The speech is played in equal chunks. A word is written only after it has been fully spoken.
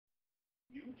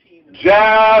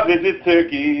Jive is a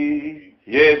turkey,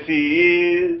 yes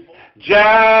he is.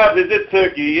 Jive is a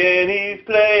turkey and he's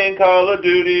playing Call of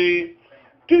Duty.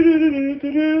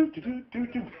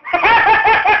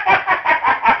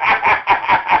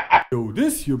 Yo,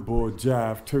 this your boy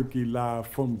Jive Turkey live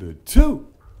from the 2-1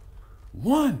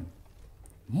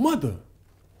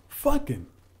 motherfucking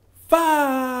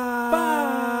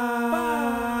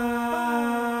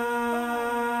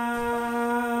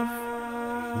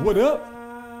 5. What up?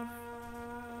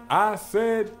 I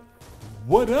said,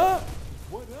 what up?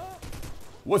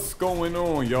 What's going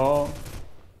on, y'all?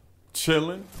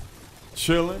 Chillin'.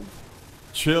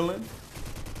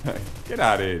 Hey, get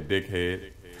out of here,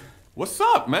 dickhead. What's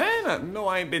up, man? I know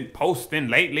I ain't been posting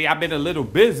lately. I've been a little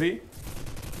busy.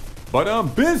 But I'm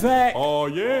busy. Oh,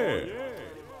 yeah.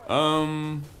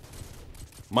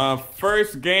 My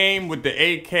first game with the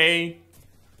AK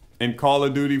in Call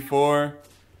of Duty 4.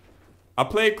 I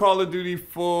played Call of Duty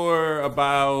 4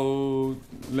 about,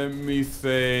 let me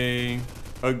say,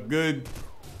 a good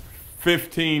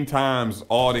 15 times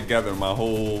altogether my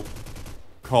whole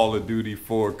Call of Duty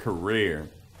 4 career.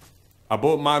 I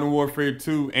bought Modern Warfare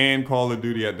 2 and Call of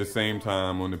Duty at the same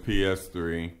time on the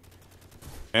PS3.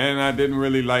 And I didn't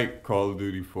really like Call of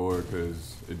Duty 4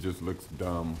 because it just looks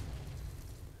dumb.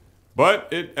 But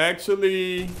it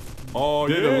actually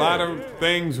did a lot of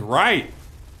things right.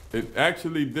 It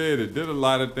actually did. It did a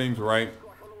lot of things right.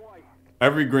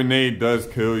 Every grenade does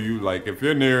kill you. Like, if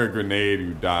you're near a grenade,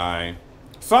 you die.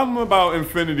 Something about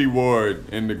Infinity Ward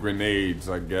and the grenades,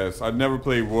 I guess. I've never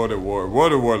played World at War.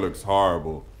 World at War looks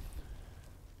horrible.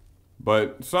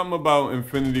 But something about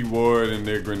Infinity Ward and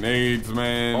their grenades,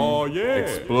 man. Oh, yeah.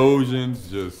 Explosions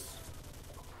just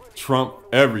trump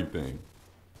everything.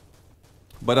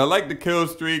 But I like the kill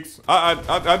streaks.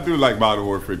 I do like Modern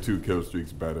Warfare 2 kill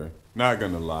streaks better. Not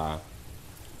gonna lie.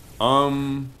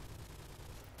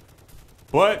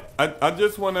 But I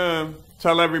just want to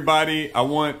tell everybody,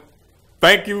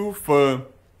 thank you for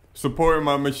supporting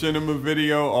my Machinima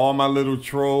video, all my little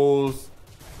trolls.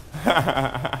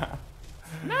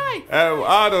 Nice.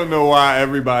 I don't know why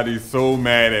everybody's so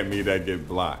mad at me that get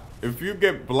blocked. If you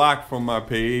get blocked from my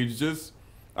page, just,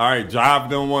 all right, Jive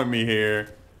don't want me here.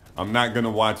 I'm not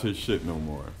gonna watch his shit no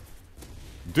more.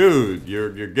 Dude,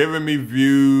 you're giving me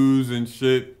views and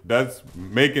shit. That's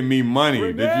making me money.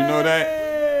 Did you know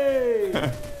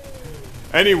that?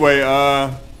 Anyway,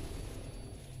 I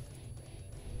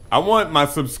want my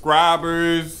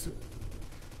subscribers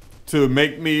to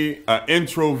make me an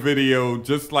intro video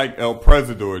just like El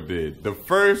Presidor did. The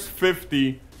first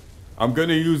 50, I'm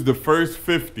gonna use the first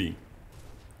 50.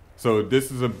 So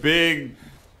this is a big,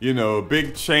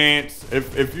 big chance.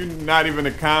 If you're not even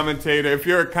a commentator, if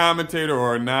you're a commentator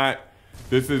or not,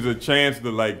 this is a chance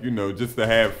to just to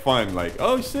have fun. Like,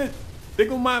 oh shit, they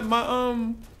go my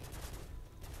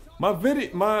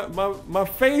video, my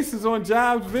face is on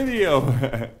Jive's video.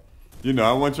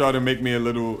 I want y'all to make me a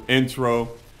little intro.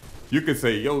 You could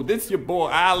say, yo, this your boy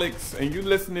Alex, and you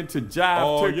listening to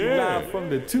Jive Turkey live from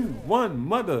the 2-1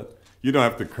 mother. You don't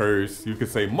have to curse. You could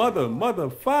say mother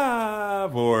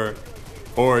 5, or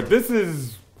this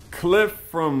is Cliff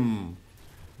from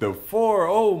the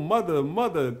 4-0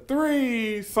 mother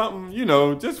 3,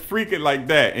 something, just freak it like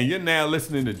that. And you're now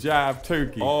listening to Jive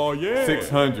Turkey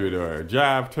 600 or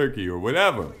Jive Turkey or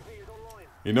whatever.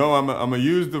 I'm gonna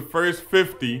use the first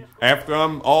 50. After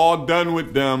I'm all done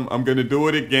with them, I'm gonna do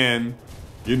it again.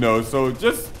 So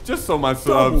just so my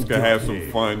subs can have some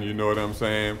fun, you know what I'm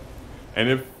saying?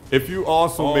 And if you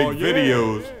also make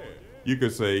videos, you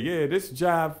could say, yeah, this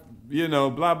Jive,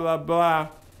 blah, blah, blah.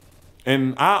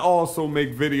 And I also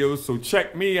make videos, so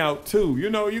check me out too.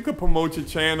 You could promote your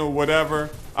channel, whatever.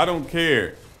 I don't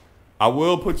care. I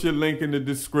will put your link in the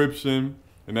description.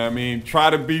 And I mean, try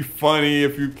to be funny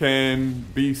if you can,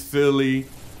 be silly,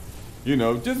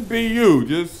 just be you,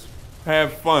 just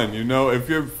have fun, if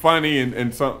you're funny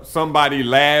and somebody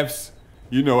laughs,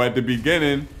 at the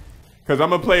beginning, because I'm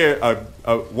going to play a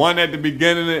one at the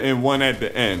beginning and one at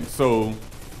the end, so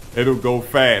it'll go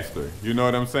faster, you know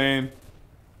what I'm saying?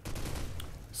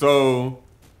 So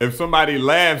if somebody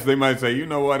laughs, they might say, you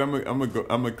know what, I'm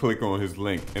gonna click on his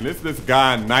link, and it's this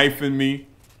guy knifing me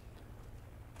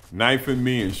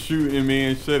and shooting me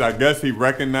and shit. I guess he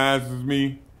recognizes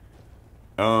me.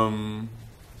 What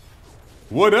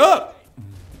up?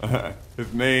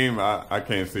 His name, I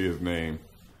can't see his name.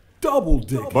 Double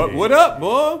dick. But what up,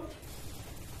 boy?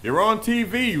 You're on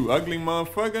TV, you ugly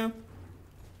motherfucker.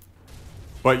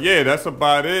 But yeah, that's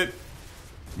about it.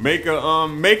 Make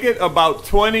it about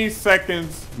 20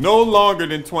 seconds, no longer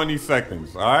than 20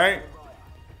 seconds, all right?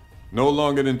 No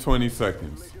longer than 20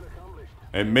 seconds.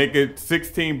 and make it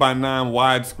 16:9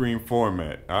 widescreen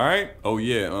format. All right? Oh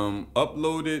yeah,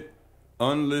 upload it,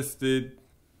 unlisted,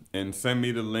 and send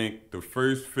me the link. The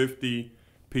first 50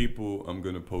 people, I'm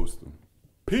gonna post them.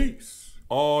 Peace.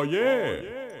 Oh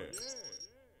yeah.